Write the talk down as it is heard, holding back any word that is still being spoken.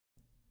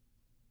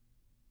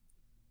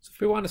So if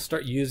we want to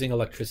start using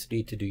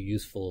electricity to do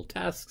useful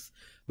tasks,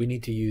 we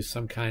need to use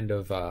some kind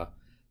of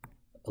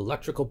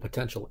electrical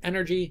potential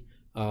energy,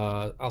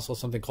 also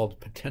something called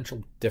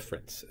potential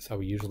difference is how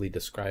we usually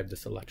describe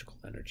this electrical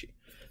energy.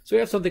 So we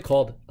have something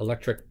called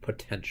electric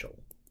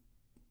potential.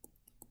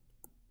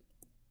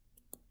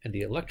 And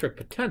the electric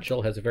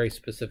potential has a very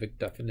specific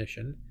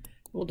definition.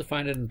 We'll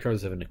define it in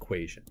terms of an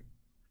equation.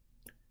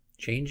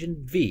 Change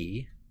in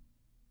V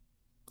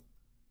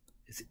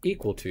is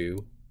equal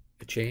to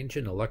a change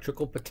in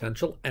electrical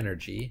potential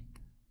energy,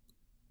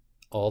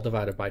 all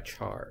divided by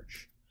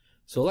charge.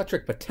 So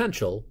electric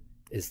potential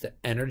is the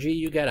energy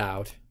you get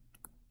out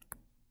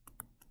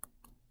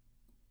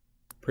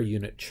per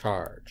unit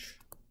charge.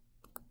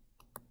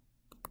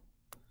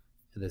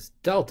 And this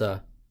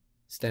delta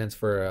stands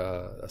for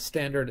a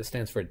standard, it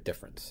stands for a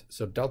difference.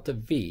 So delta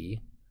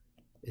V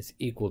is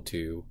equal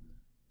to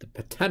the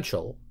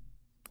potential,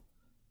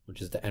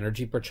 which is the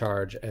energy per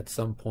charge at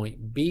some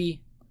point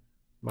B,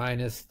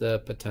 minus the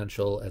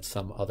potential at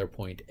some other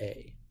point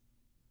A.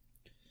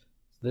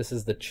 This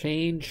is the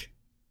change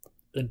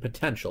in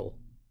potential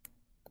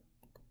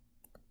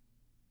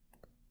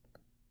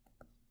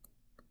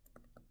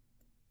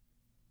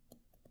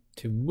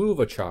to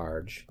move a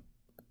charge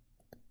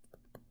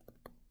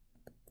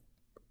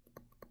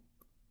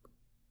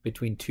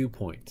between 2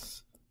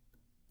 points.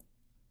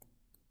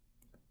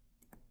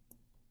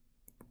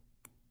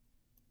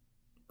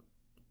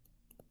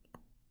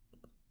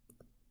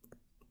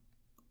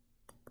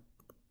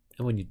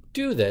 And when you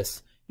do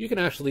this, you can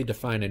actually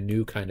define a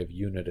new kind of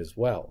unit as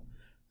well.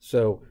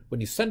 So when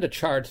you send a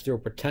charge through a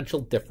potential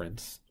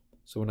difference,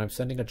 so when I'm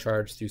sending a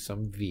charge through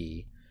some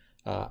V,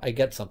 I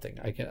get something.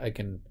 I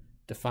can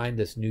define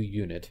this new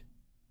unit,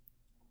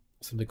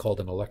 something called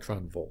an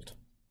electron volt.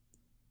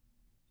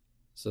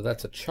 So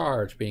that's a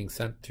charge being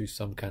sent through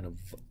some kind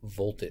of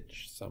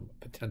voltage, some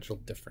potential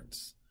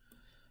difference.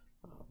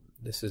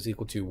 This is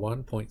equal to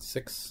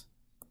 1.6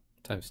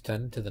 times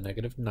 10 to the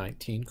negative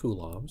 19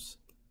 coulombs,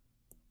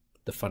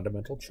 the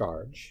fundamental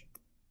charge,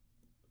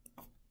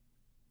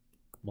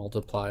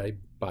 multiplied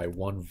by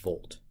 1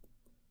 volt.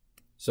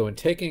 So in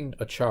taking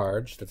a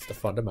charge, that's the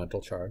fundamental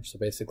charge, so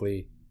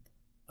basically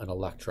an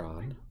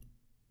electron,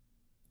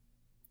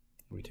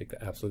 we take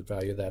the absolute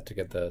value of that to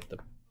get the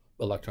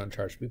electron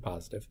charge to be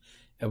positive,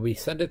 and we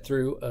send it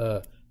through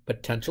a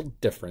potential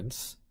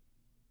difference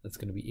that's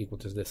going to be equal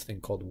to this thing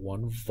called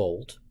 1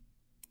 volt.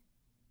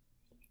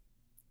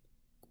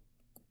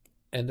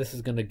 And this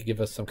is going to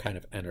give us some kind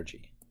of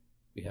energy.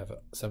 We have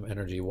some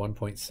energy,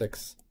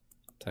 1.6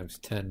 times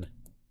 10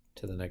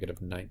 to the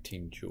negative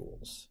 19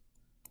 joules.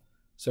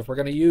 So if we're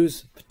going to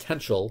use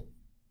potential,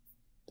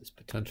 this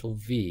potential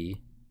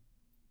V,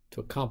 to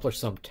accomplish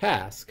some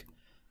task,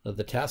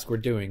 the task we're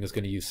doing is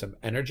going to use some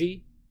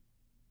energy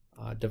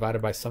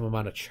divided by some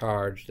amount of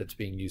charge that's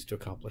being used to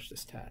accomplish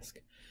this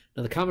task.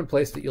 Now the common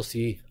place that you'll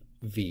see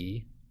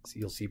V, so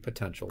you'll see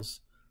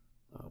potentials.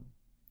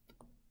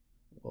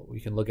 Well, we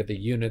can look at the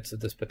units of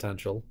this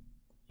potential.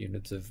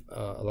 Units of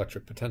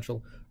electric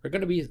potential are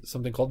going to be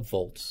something called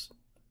volts.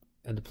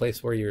 And the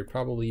place where you're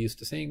probably used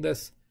to seeing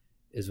this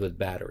is with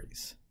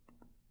batteries.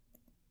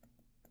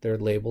 They're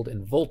labeled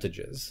in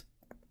voltages.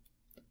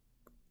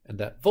 And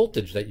that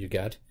voltage that you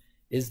get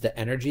is the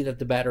energy that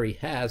the battery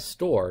has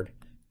stored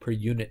per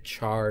unit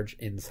charge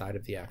inside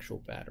of the actual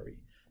battery.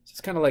 So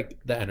it's kind of like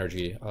the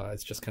energy.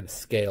 It's just kind of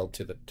scaled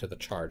to the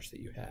charge that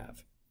you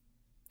have.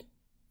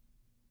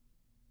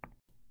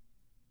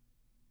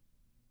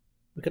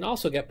 We can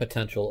also get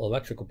potential,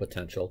 electrical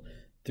potential,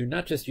 through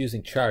not just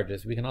using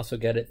charges. We can also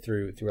get it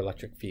through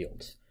electric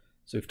fields.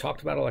 So we've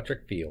talked about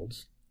electric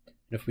fields.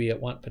 And if we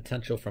want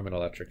potential from an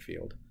electric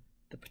field,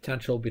 the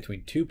potential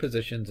between two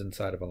positions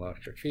inside of an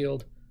electric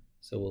field,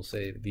 so we'll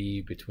say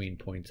V between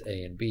points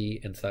A and B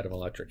inside of an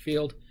electric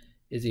field,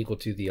 is equal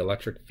to the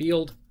electric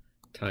field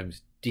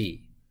times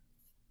D.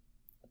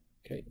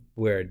 Okay,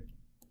 where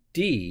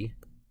D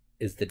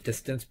is the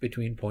distance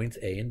between points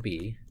A and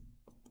B,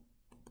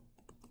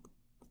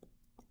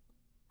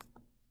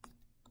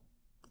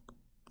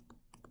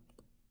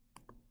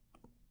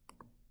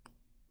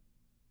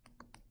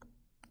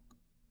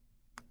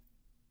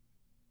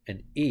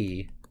 and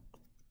E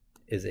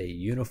is a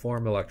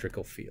uniform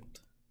electrical field.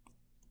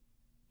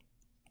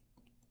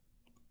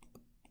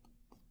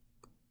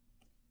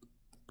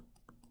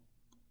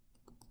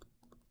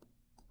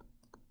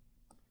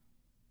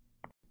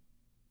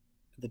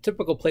 The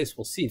typical place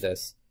we'll see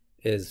this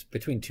is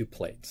between two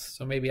plates.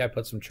 So maybe I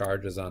put some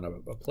charges on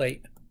a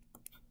plate,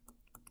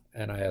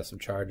 and I have some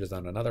charges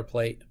on another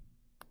plate,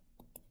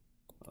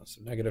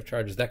 some negative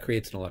charges. That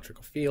creates an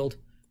electrical field.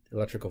 The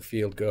electrical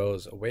field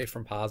goes away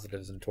from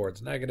positives and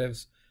towards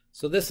negatives.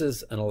 So this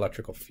is an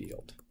electrical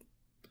field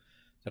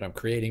that I'm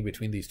creating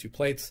between these two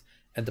plates.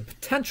 And the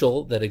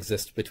potential that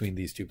exists between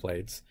these two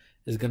plates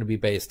is going to be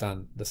based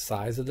on the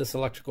size of this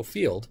electrical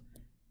field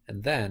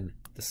and then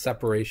the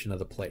separation of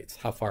the plates,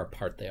 how far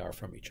apart they are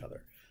from each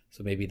other.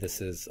 So maybe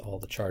this is all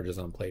the charges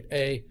on plate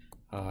A,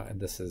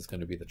 and this is going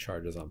to be the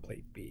charges on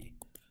plate B.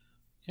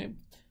 Okay,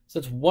 so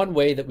that's one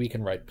way that we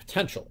can write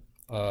potential.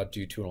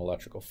 due to an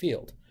electrical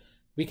field.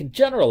 We can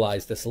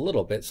generalize this a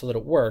little bit so that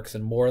it works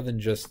in more than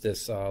just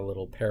this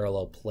little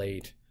parallel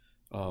plate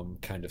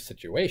kind of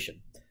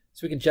situation.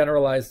 So we can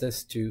generalize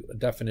this to a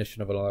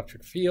definition of an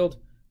electric field,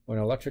 where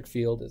an electric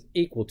field is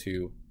equal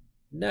to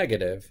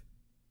negative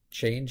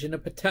change in a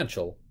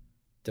potential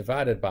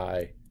divided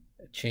by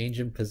a change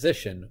in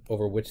position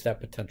over which that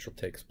potential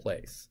takes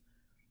place.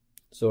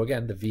 So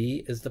again, the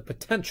V is the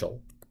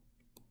potential,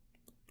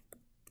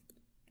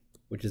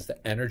 which is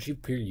the energy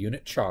per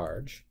unit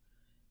charge,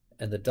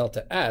 and the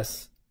delta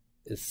S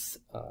is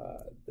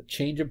the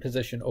change in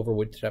position over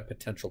which that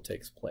potential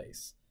takes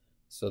place.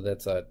 So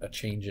that's a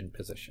change in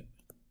position.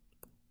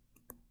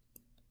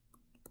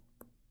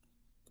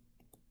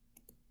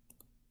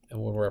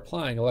 And when we're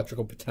applying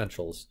electrical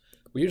potentials,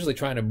 we're usually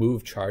trying to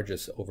move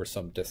charges over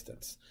some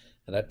distance,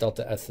 and that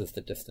delta S is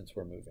the distance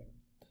we're moving.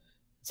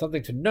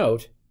 Something to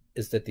note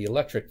is that the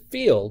electric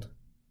field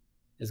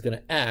is going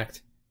to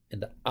act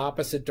in the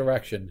opposite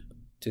direction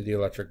to the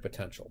electric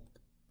potential.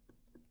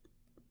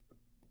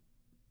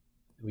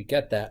 We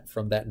get that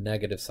from that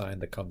negative sign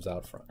that comes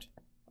out front.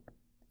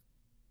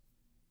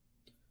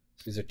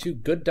 So these are two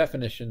good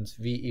definitions.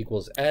 V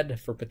equals ED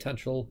for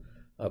potential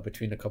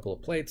between a couple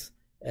of plates,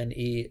 and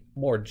E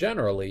more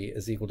generally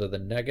is equal to the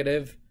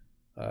negative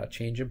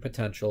change in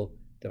potential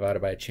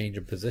divided by a change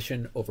in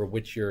position over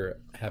which you're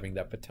having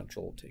that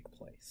potential take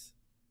place.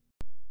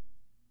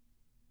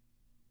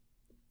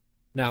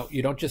 Now,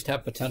 you don't just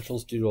have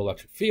potentials due to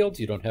electric fields.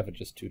 You don't have it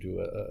just due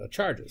to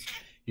charges.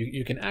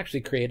 You can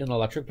actually create an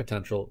electric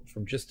potential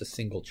from just a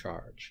single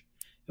charge.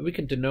 And we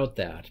can denote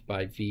that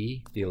by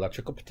V, the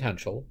electrical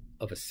potential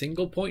of a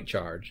single point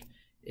charge,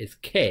 is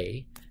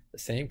K, the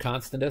same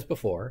constant as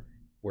before,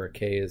 where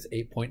K is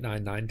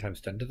 8.99 times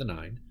 10 to the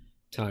 9,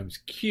 times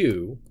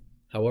Q,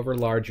 however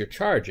large your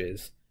charge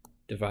is,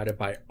 divided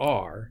by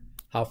R,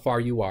 how far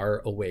you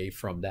are away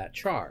from that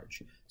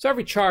charge. So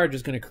every charge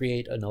is going to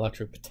create an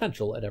electric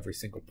potential at every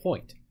single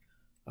point.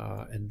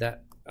 And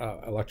that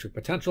electric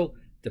potential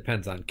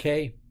depends on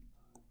K,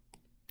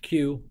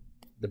 Q,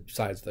 the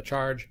size of the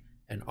charge,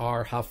 and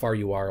R, how far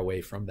you are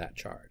away from that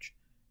charge.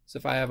 So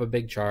if I have a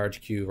big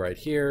charge Q right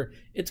here,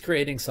 it's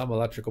creating some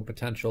electrical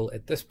potential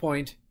at this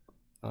point,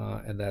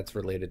 and that's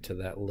related to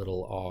that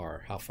little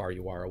r, how far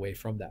you are away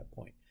from that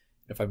point.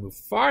 If I move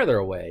farther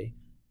away,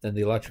 then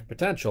the electric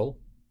potential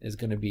is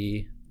going to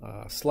be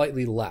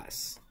slightly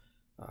less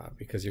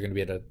because you're going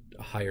to be at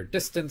a higher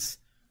distance,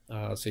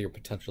 so your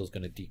potential is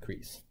going to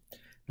decrease.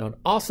 Now, an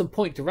awesome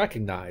point to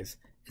recognize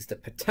is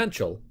that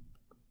potential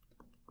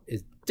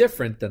is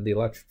different than the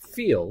electric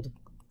field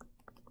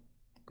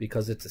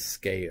because it's a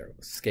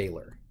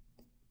scalar.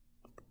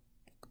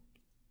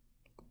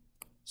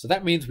 So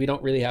that means we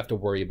don't really have to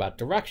worry about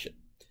direction.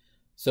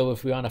 So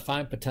if we want to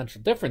find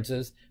potential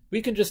differences,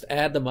 we can just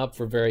add them up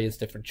for various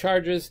different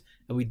charges,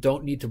 and we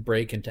don't need to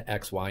break into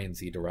X, Y, and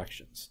Z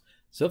directions.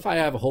 So if I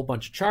have a whole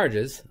bunch of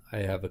charges, I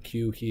have a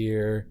Q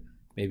here,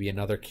 maybe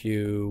another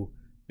Q,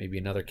 maybe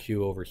another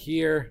Q over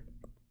here.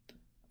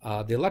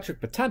 The electric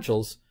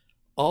potentials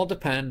all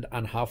depend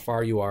on how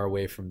far you are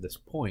away from this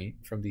point,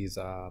 from these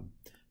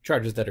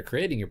charges that are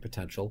creating your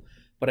potential,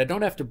 but I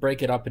don't have to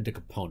break it up into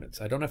components.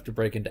 I don't have to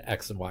break into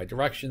X and Y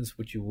directions,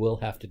 which you will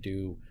have to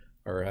do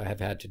or have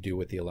had to do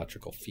with the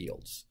electrical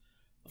fields.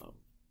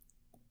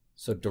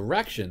 So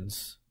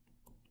directions,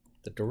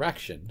 the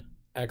direction,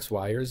 X,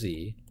 Y, or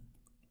Z,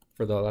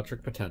 for the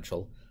electric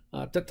potential,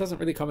 that doesn't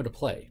really come into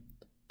play.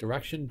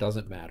 Direction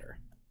doesn't matter.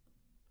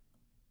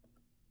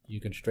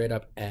 You can straight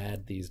up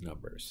add these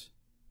numbers.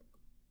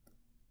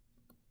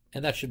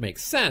 And that should make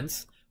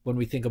sense when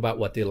we think about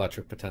what the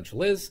electric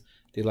potential is.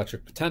 The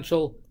electric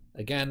potential,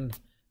 again,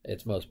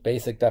 its most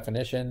basic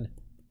definition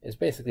is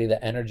basically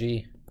the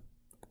energy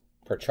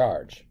per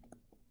charge.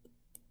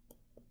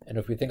 And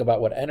if we think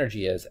about what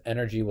energy is,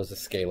 energy was a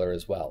scalar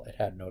as well. It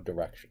had no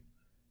direction.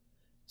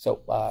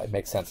 So it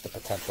makes sense the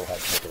potential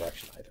has no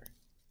direction either.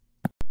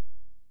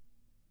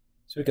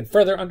 So we can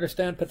further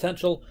understand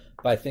potential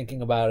by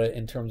thinking about it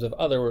in terms of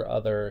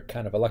other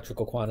kind of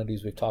electrical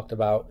quantities we've talked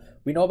about.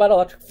 We know about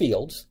electric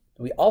fields.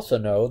 We also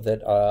know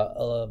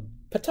that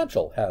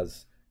potential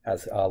has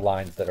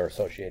lines that are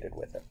associated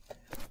with it.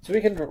 So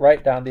we can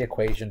write down the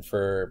equation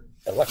for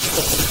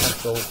electrical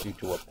potential due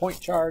to a point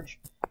charge.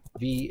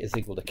 V is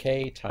equal to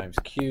K times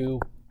Q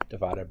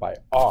divided by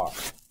R.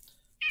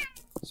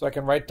 So I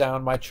can write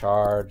down my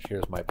charge.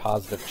 Here's my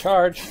positive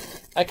charge.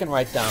 I can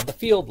write down the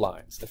field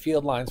lines. The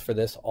field lines for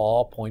this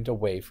all point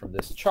away from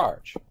this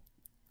charge.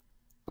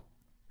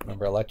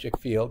 Remember, electric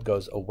field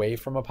goes away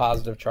from a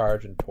positive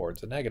charge and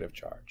towards a negative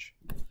charge.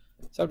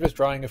 So I'm just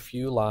drawing a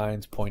few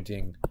lines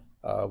pointing,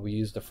 we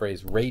use the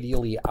phrase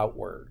radially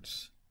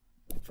outwards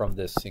from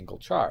this single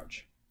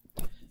charge.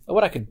 And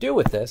what I can do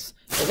with this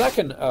is I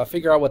can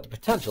figure out what the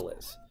potential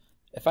is.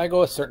 If I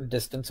go a certain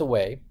distance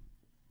away,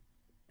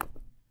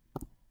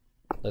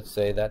 let's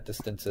say that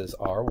distance is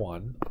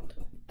R1,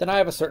 then I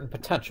have a certain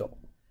potential.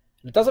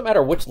 And it doesn't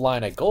matter which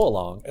line I go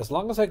along, as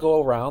long as I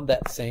go around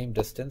that same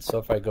distance. So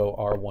if I go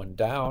R1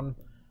 down,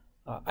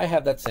 I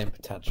have that same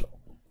potential.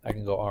 I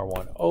can go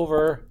R1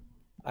 over,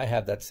 I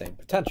have that same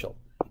potential.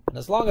 And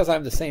as long as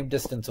I'm the same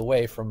distance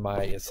away from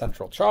my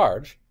central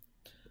charge,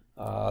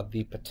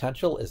 the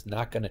potential is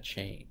not going to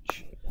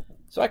change.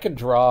 So I can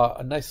draw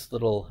a nice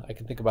little, I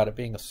can think about it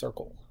being a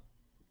circle.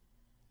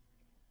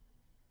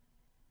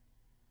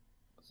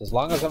 So as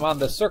long as I'm on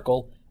this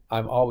circle,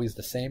 I'm always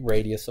the same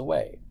radius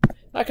away.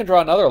 And I can draw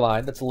another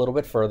line that's a little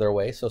bit further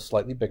away, so a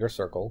slightly bigger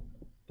circle.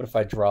 But if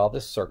I draw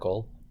this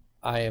circle,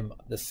 I am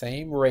the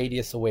same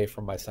radius away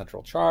from my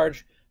central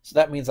charge, so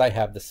that means I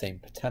have the same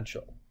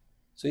potential.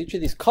 So each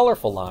of these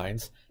colorful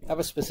lines have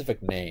a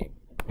specific name.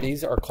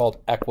 These are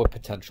called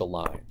equipotential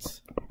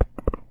lines.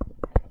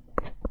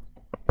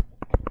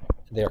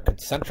 They are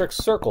concentric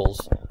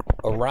circles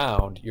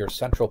around your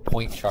central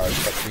point charge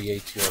that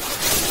creates your...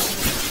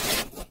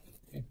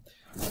 Okay.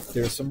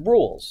 There are some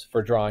rules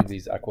for drawing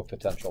these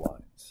equipotential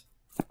lines.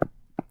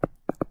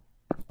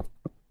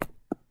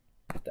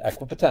 The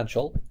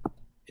equipotential,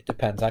 it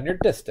depends on your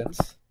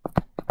distance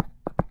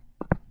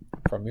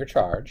from your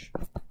charge.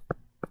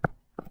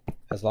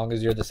 As long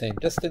as you're the same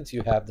distance,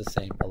 you have the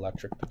same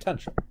electric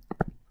potential.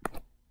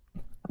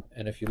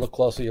 And if you look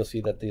closely, you'll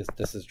see that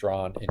this is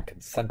drawn in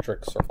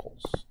concentric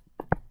circles.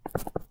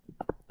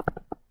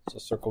 So a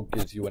circle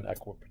gives you an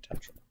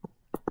equipotential.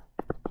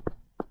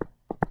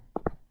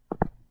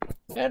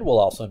 And we'll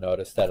also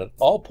notice that at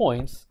all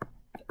points,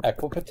 the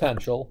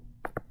equipotential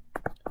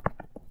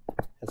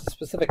has a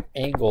specific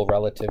angle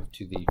relative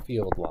to the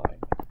field line.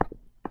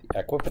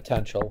 The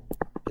equipotential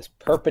is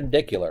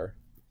perpendicular,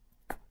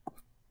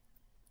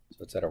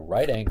 so it's at a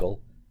right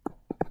angle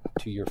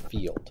to your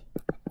field.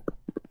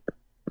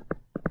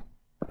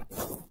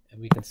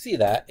 And we can see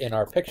that in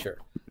our picture.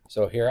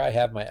 So here I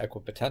have my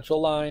equipotential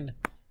line,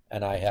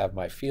 and I have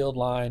my field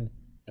line.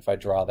 If I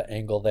draw the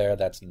angle there,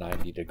 that's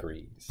 90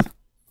 degrees.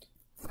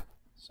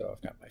 So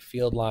I've got my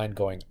field line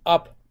going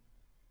up,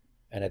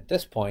 and at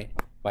this point,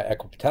 my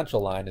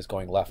equipotential line is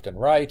going left and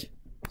right,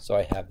 so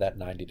I have that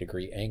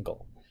 90-degree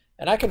angle.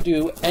 And I can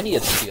do any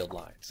of the field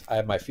lines. I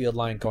have my field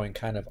line going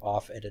kind of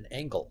off at an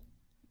angle.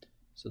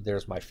 So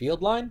there's my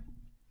field line,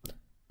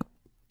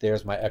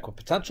 there's my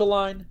equipotential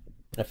line,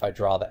 and if I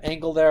draw the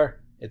angle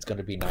there, it's going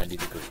to be 90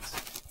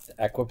 degrees. The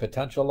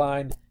equipotential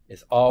line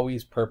is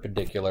always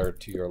perpendicular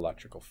to your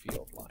electrical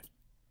field line.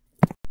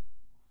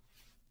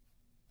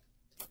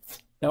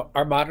 Now,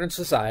 our modern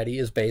society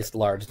is based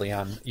largely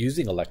on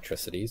using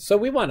electricity, so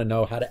we want to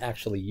know how to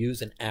actually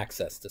use and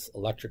access this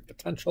electric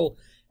potential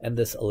and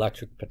this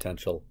electric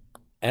potential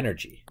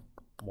energy,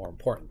 more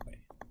importantly.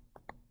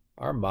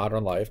 Our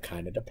modern life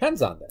kind of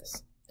depends on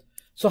this.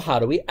 So how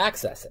do we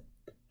access it?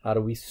 How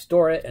do we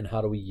store it, and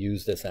how do we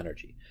use this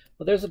energy?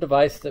 Well, there's a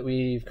device that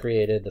we've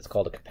created that's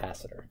called a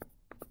capacitor.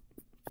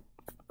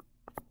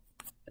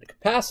 And a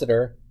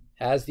capacitor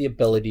has the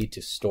ability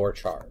to store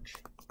charge.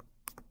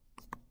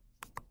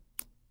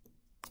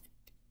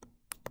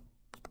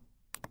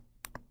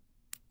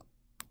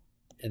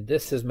 And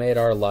this has made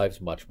our lives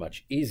much,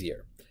 much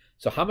easier.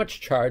 So how much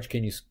charge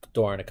can you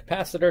store in a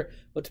capacitor?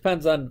 Well, it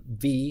depends on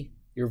V,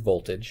 your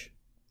voltage.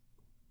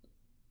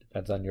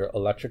 Depends on your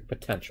electric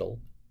potential.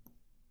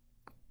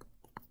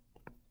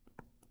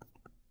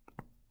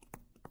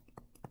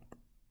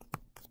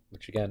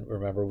 Which again,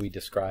 remember we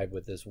describe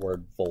with this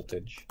word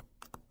voltage.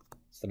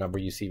 It's the number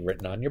you see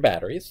written on your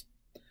batteries.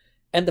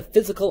 And the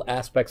physical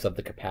aspects of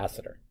the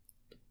capacitor.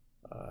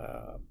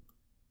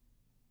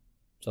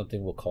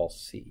 Something we'll call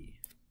C.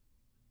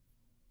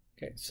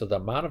 Okay, so the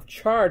amount of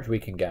charge we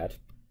can get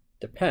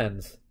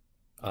depends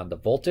on the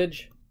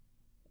voltage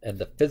and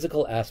the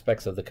physical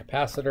aspects of the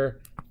capacitor.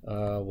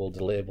 We'll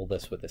label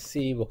this with a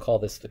C. We'll call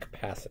this the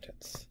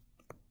capacitance.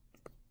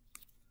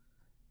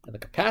 And the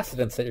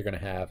capacitance that you're going to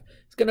have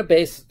is going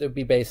to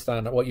be based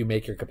on what you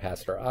make your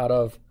capacitor out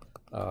of.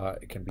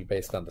 It can be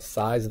based on the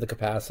size of the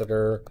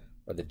capacitor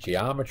or the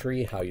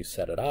geometry, how you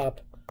set it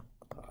up,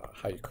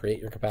 how you create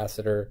your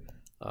capacitor,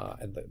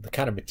 and the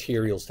kind of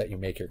materials that you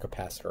make your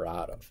capacitor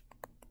out of.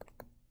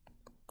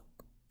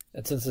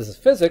 And since this is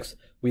physics,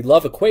 we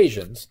love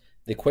equations.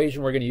 The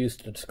equation we're going to use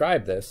to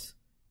describe this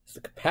is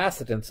the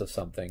capacitance of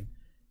something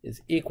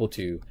is equal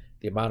to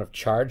the amount of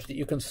charge that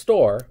you can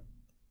store,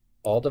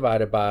 all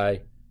divided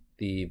by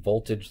the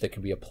voltage that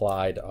can be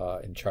applied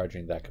in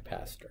charging that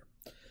capacitor.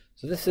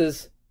 So this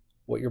is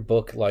what your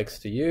book likes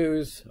to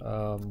use,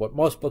 what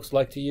most books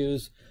like to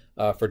use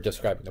for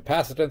describing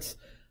capacitance.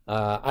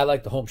 I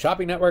like the Home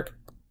Shopping Network,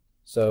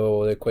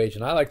 so the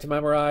equation I like to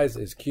memorize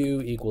is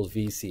Q equals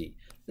VC.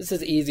 This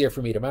is easier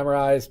for me to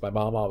memorize. My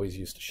mom always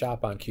used to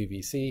shop on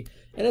QVC,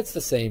 and it's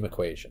the same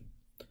equation.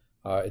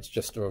 It's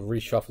just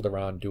reshuffled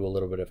around, do a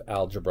little bit of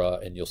algebra,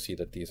 and you'll see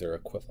that these are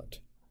equivalent.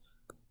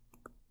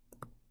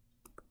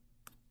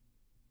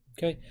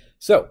 Okay,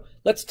 so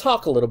let's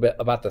talk a little bit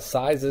about the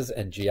sizes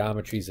and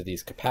geometries of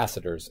these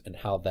capacitors and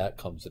how that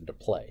comes into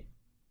play.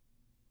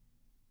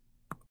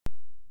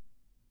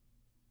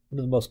 One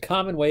of the most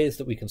common ways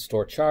that we can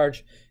store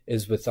charge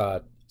is with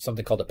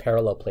something called a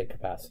parallel plate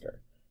capacitor.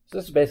 So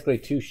this is basically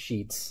two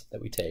sheets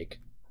that we take,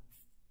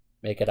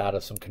 make it out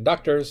of some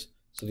conductors,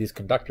 so these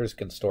conductors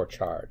can store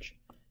charge.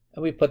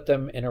 And we put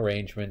them in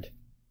arrangement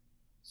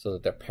so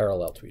that they're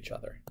parallel to each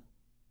other.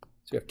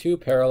 So we have two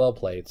parallel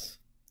plates.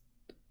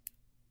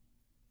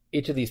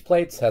 Each of these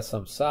plates has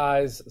some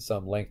size,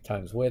 some length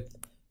times width.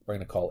 We're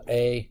going to call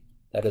A.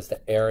 That is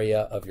the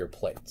area of your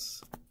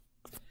plates.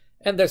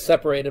 And they're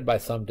separated by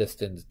some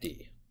distance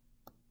d.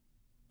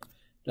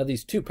 Now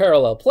these two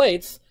parallel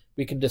plates,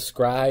 we can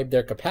describe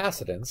their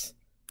capacitance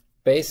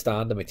based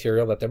on the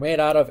material that they're made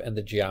out of and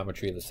the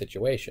geometry of the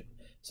situation.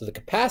 So the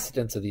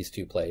capacitance of these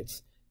two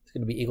plates is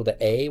going to be equal to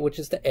A, which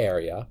is the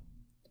area,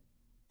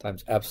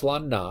 times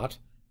epsilon naught,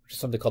 which is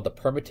something called the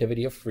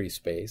permittivity of free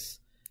space,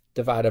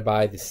 divided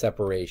by the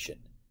separation,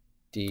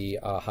 d,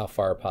 how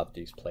far apart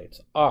these plates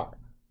are.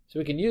 So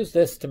we can use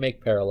this to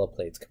make parallel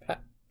plate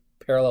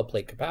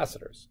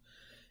capacitors.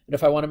 And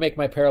if I want to make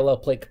my parallel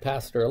plate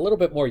capacitor a little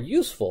bit more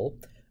useful,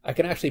 I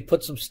can actually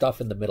put some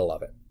stuff in the middle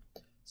of it.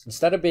 So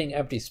instead of being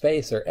empty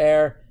space or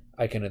air,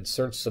 I can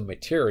insert some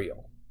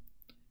material.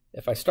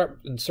 If I start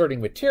inserting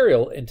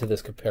material into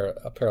this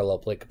parallel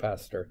plate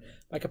capacitor,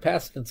 my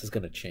capacitance is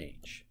going to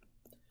change.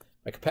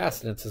 My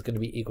capacitance is going to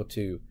be equal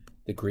to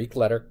the Greek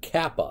letter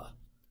kappa,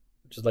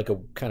 which is like a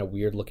kind of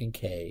weird looking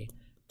K,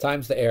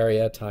 times the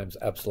area times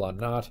epsilon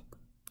naught,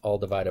 all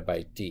divided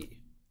by d.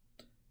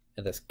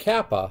 And this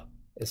kappa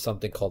is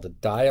something called a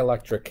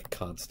dielectric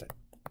constant.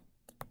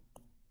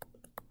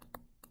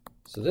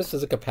 So this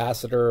is a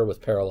capacitor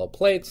with parallel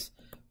plates.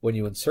 When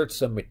you insert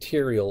some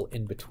material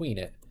in between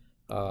it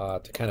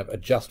to kind of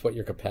adjust what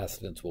your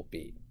capacitance will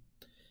be.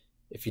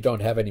 If you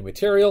don't have any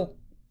material,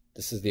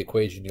 this is the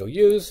equation you'll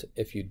use.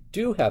 If you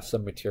do have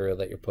some material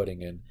that you're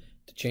putting in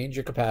to change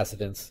your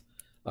capacitance,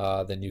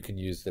 then you can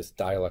use this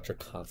dielectric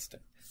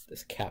constant,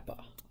 this kappa.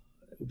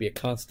 It would be a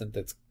constant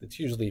that's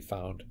usually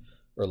found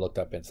or looked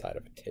up inside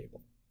of a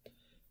table.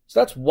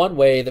 So that's one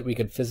way that we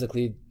can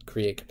physically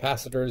create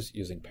capacitors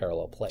using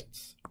parallel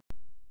plates.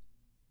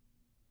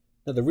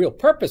 Now the real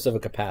purpose of a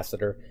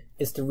capacitor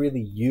is to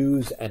really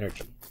use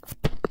energy.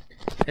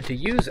 And to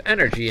use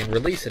energy and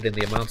release it in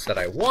the amounts that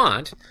I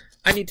want,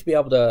 I need to be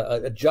able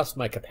to adjust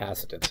my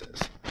capacitances.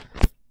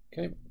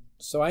 Okay,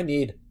 so I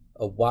need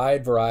a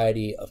wide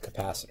variety of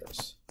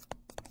capacitors.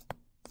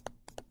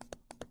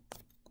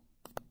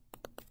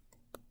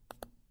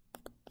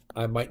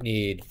 I might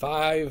need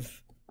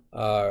 5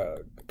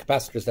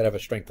 capacitors that have a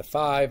strength of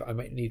 5. I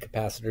might need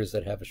capacitors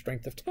that have a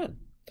strength of 10.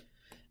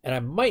 And I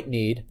might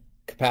need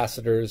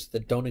capacitors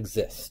that don't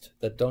exist,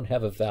 that don't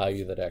have a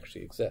value that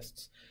actually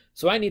exists.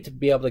 So I need to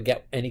be able to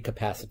get any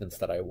capacitance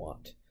that I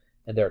want.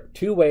 And there are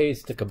 2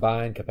 ways to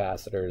combine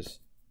capacitors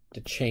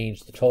to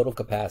change the total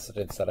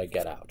capacitance that I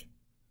get out.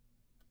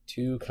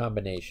 2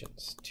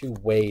 combinations, 2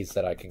 ways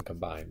that I can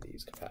combine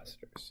these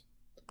capacitors.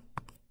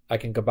 I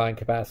can combine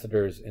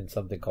capacitors in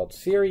something called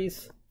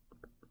series,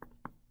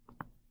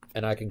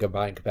 and I can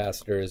combine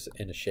capacitors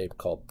in a shape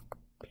called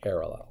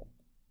parallel.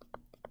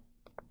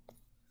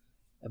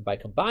 And by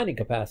combining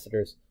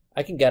capacitors,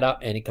 I can get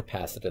out any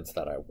capacitance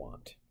that I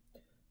want.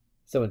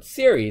 So in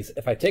series,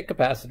 if I take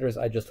capacitors,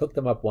 I just hook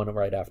them up one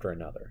right after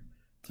another.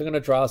 So I'm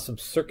going to draw some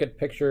circuit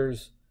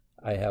pictures.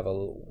 I have a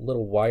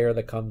little wire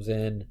that comes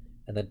in,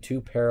 and then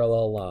 2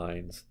 parallel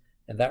lines,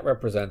 and that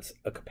represents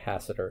a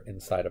capacitor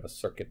inside of a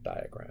circuit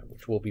diagram,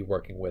 which we'll be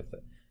working with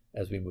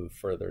as we move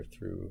further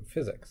through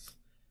physics.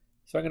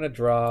 So I'm going to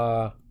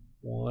draw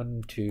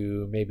 1,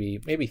 2,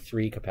 maybe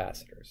 3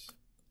 capacitors.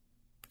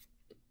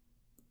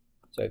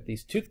 So I have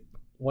these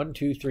 1,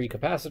 2, 3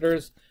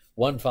 capacitors,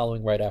 one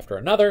following right after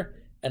another,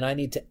 and I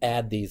need to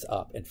add these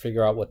up and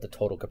figure out what the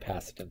total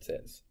capacitance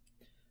is.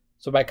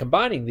 So by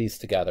combining these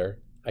together,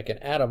 I can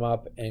add them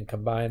up and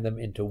combine them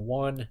into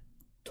one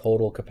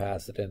total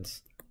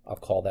capacitance. I'll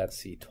call that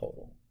C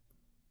total.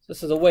 So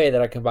this is a way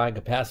that I combine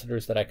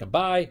capacitors that I can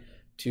buy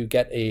to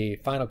get a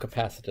final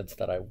capacitance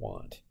that I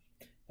want.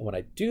 And when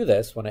I do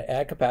this, when I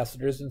add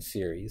capacitors in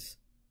series,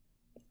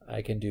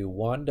 I can do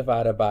 1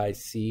 divided by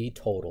C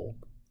total.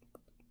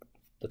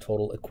 The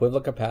total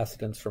equivalent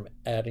capacitance from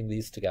adding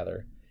these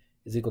together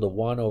is equal to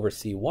 1 over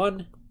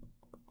C1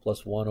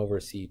 plus 1 over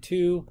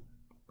C2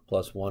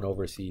 plus 1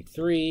 over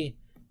C3.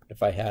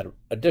 If I had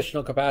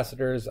additional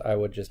capacitors, I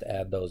would just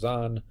add those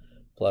on,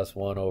 plus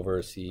 1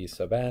 over C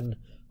sub n,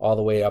 all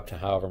the way up to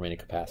however many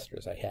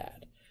capacitors I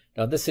had.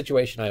 Now in this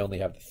situation, I only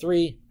have the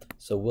 3,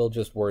 so we'll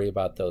just worry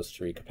about those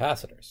 3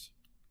 capacitors.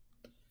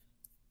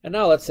 And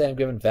now let's say I'm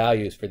given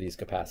values for these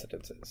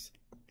capacitances.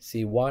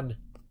 C1,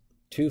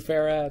 2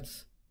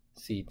 farads.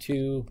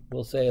 C2,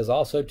 we'll say, is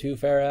also 2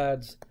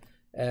 farads.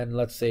 And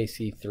let's say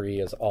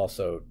C3 is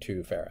also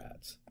 2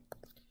 farads.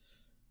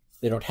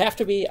 They don't have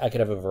to be. I could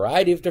have a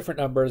variety of different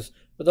numbers,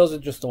 but those are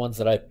just the ones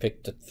that I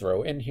picked to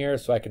throw in here,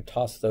 so I can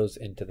toss those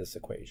into this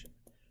equation.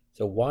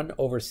 So 1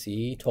 over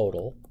C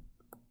total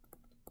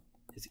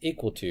is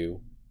equal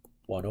to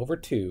 1 over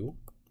 2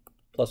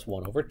 plus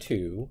 1 over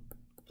 2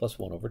 plus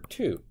 1 over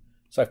 2.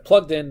 So I've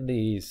plugged in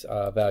these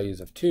values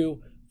of 2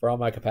 for all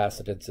my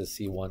capacitances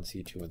C1,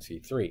 C2, and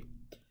C3.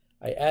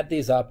 I add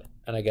these up,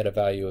 and I get a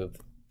value of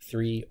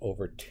 3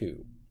 over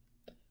 2.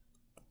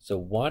 So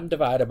 1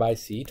 divided by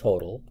C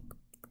total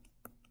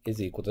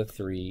is equal to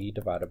 3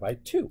 divided by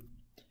 2.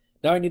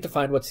 Now I need to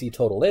find what C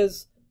total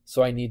is.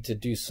 so I need to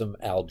do some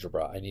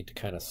algebra. I need to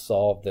kind of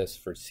solve this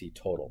for C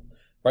total.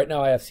 Right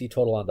now I have C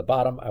total on the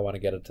bottom. I want to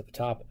get it to the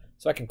top,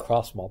 so I can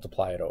cross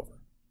multiply it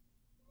over.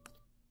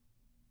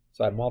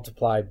 So I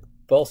multiply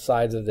both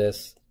sides of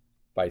this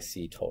by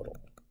C total.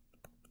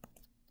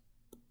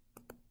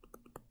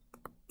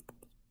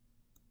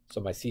 So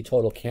my C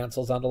total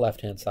cancels on the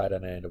left-hand side,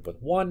 and I end up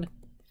with 1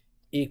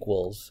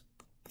 equals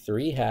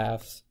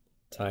 3/2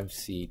 times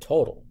C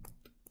total.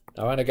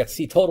 Now I want to get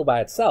C total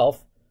by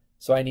itself,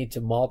 so I need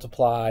to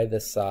multiply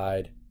this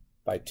side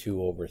by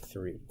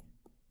 2/3.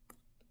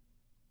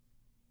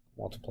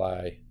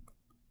 Multiply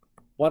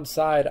one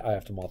side, I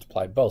have to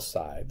multiply both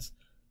sides.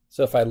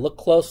 So if I look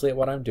closely at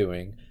what I'm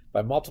doing,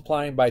 by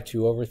multiplying by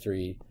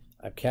 2/3,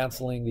 I'm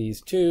canceling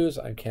these 2's,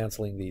 I'm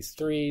canceling these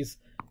 3's,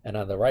 and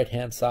on the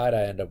right-hand side,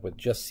 I end up with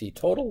just C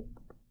total.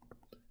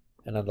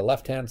 And on the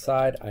left-hand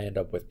side, I end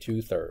up with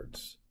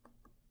 2/3.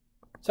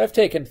 So I've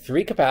taken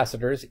 3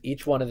 capacitors.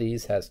 Each one of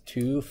these has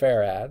 2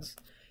 farads,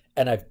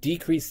 and I've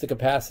decreased the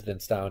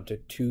capacitance down to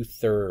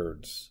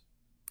 2/3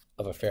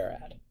 of a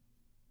farad.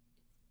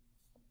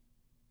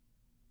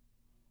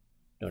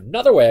 Now,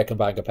 another way I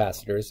combine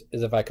capacitors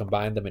is if I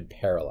combine them in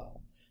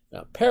parallel.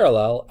 Now, in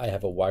parallel, I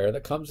have a wire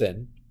that comes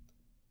in,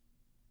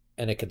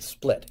 and it can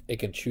split. It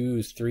can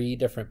choose 3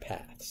 different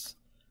paths.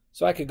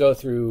 So I could go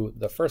through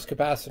the first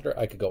capacitor,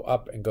 I could go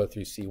up and go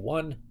through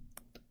C1.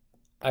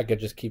 I could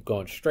just keep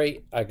going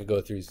straight. I could go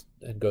through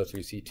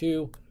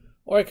C2,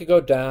 or I could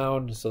go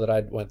down so that I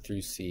went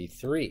through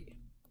C3.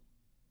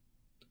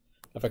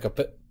 If I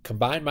could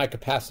combine my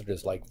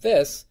capacitors like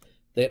this,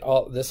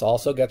 this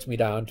also gets me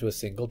down to a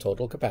single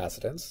total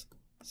capacitance,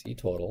 C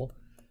total.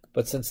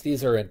 But since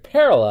these are in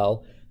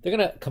parallel, they're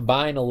going to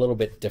combine a little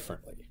bit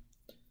differently.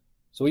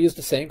 So we use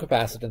the same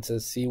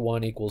capacitances,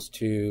 C1 equals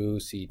 2,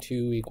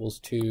 C2 equals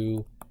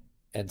 2,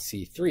 and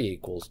C3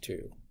 equals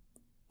 2.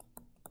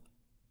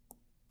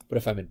 But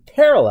if I'm in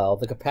parallel,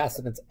 the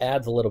capacitance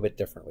adds a little bit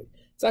differently.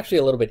 It's actually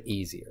a little bit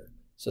easier.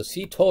 So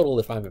C total,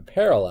 if I'm in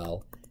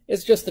parallel,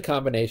 is just the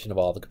combination of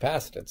all the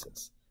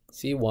capacitances.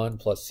 C1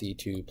 plus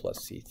C2 plus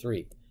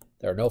C3.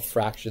 There are no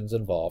fractions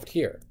involved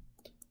here.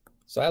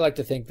 So I like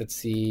to think that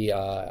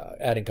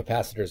adding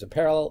capacitors in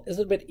parallel is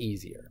a bit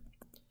easier.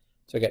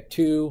 So I get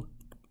 2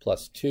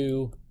 plus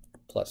 2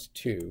 plus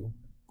 2.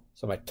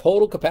 So my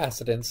total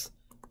capacitance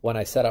when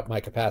I set up my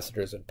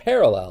capacitors in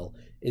parallel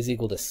is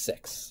equal to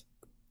 6.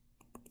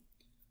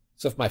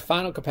 So if my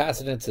final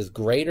capacitance is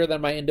greater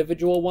than my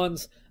individual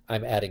ones,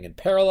 I'm adding in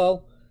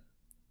parallel.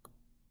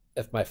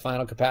 If my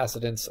final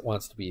capacitance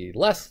wants to be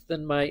less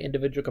than my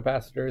individual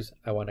capacitors,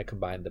 I want to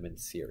combine them in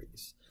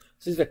series.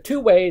 So these are 2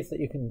 ways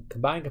that you can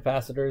combine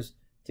capacitors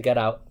to get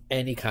out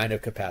any kind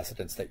of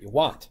capacitance that you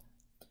want.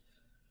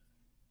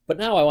 But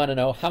now I want to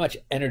know how much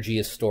energy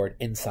is stored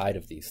inside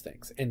of these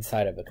things,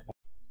 inside of a capacitor.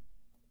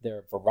 There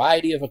are a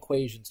variety of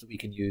equations that we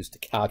can use to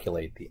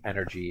calculate the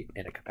energy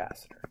in a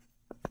capacitor.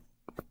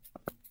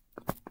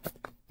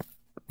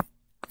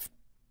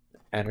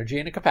 Energy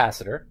in a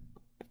capacitor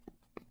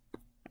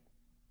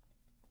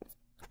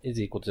is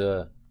equal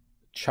to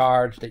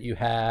charge that you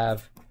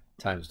have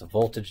times the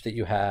voltage that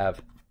you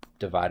have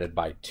divided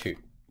by 2.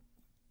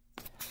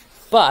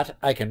 But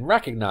I can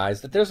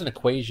recognize that there's an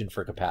equation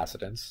for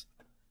capacitance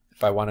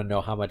if I want to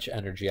know how much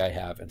energy I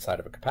have inside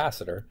of a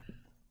capacitor,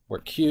 where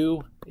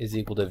Q is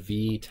equal to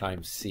V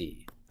times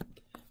C.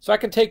 So I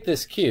can take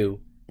this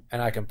Q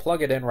and I can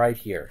plug it in right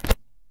here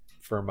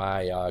for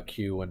my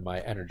Q and my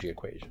energy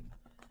equation.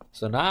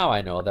 So now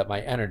I know that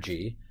my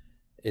energy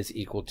is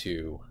equal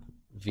to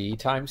V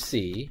times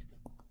C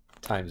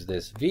times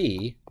this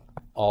V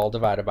all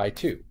divided by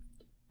 2.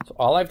 So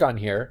all I've done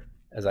here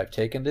is I've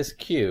taken this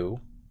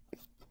Q,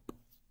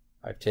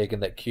 I've taken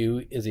that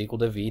Q is equal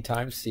to V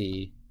times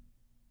C,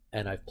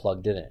 and I've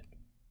plugged it in.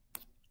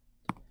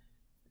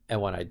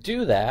 And when I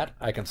do that,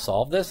 I can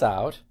solve this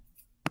out,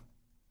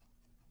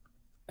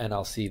 and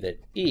I'll see that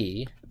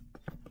E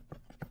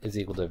is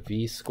equal to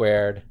V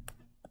squared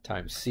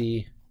times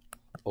C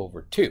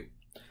over 2.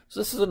 So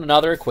this is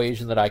another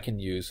equation that I can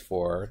use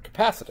for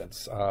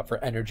capacitance,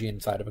 for energy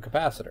inside of a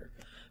capacitor.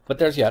 But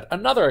there's yet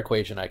another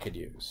equation I could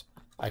use.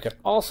 I could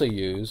also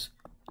use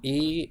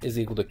E is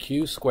equal to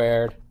Q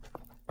squared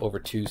over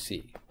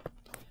 2C.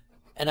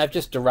 And I've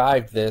just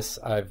derived this.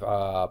 I've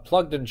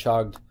plugged and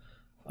chugged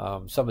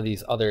some of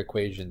these other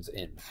equations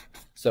in.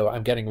 So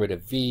I'm getting rid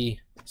of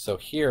V. So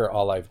here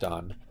all I've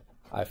done,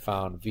 I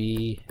found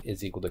V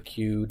is equal to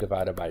Q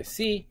divided by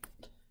C.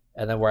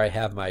 And then where I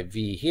have my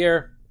V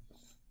here,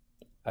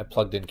 I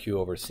plugged in Q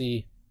over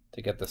C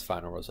to get this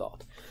final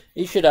result.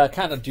 You should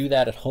kind of do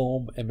that at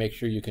home and make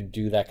sure you can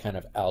do that kind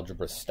of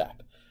algebra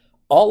step.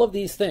 All of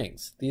these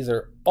things, these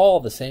are all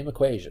the same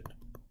equation.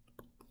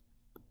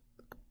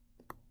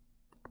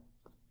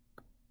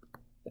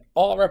 They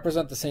all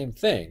represent the same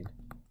thing.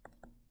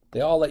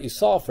 They all let you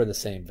solve for the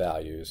same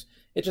values.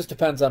 It just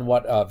depends on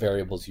what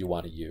variables you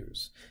want to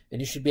use.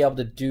 And you should be able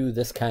to do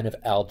this kind of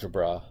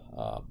algebra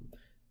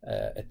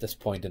at this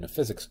point in a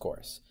physics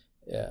course.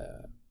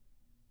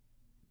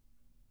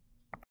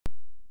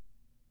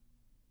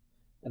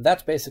 And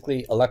that's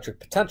basically electric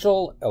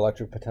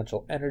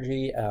potential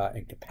energy,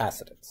 and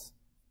capacitance.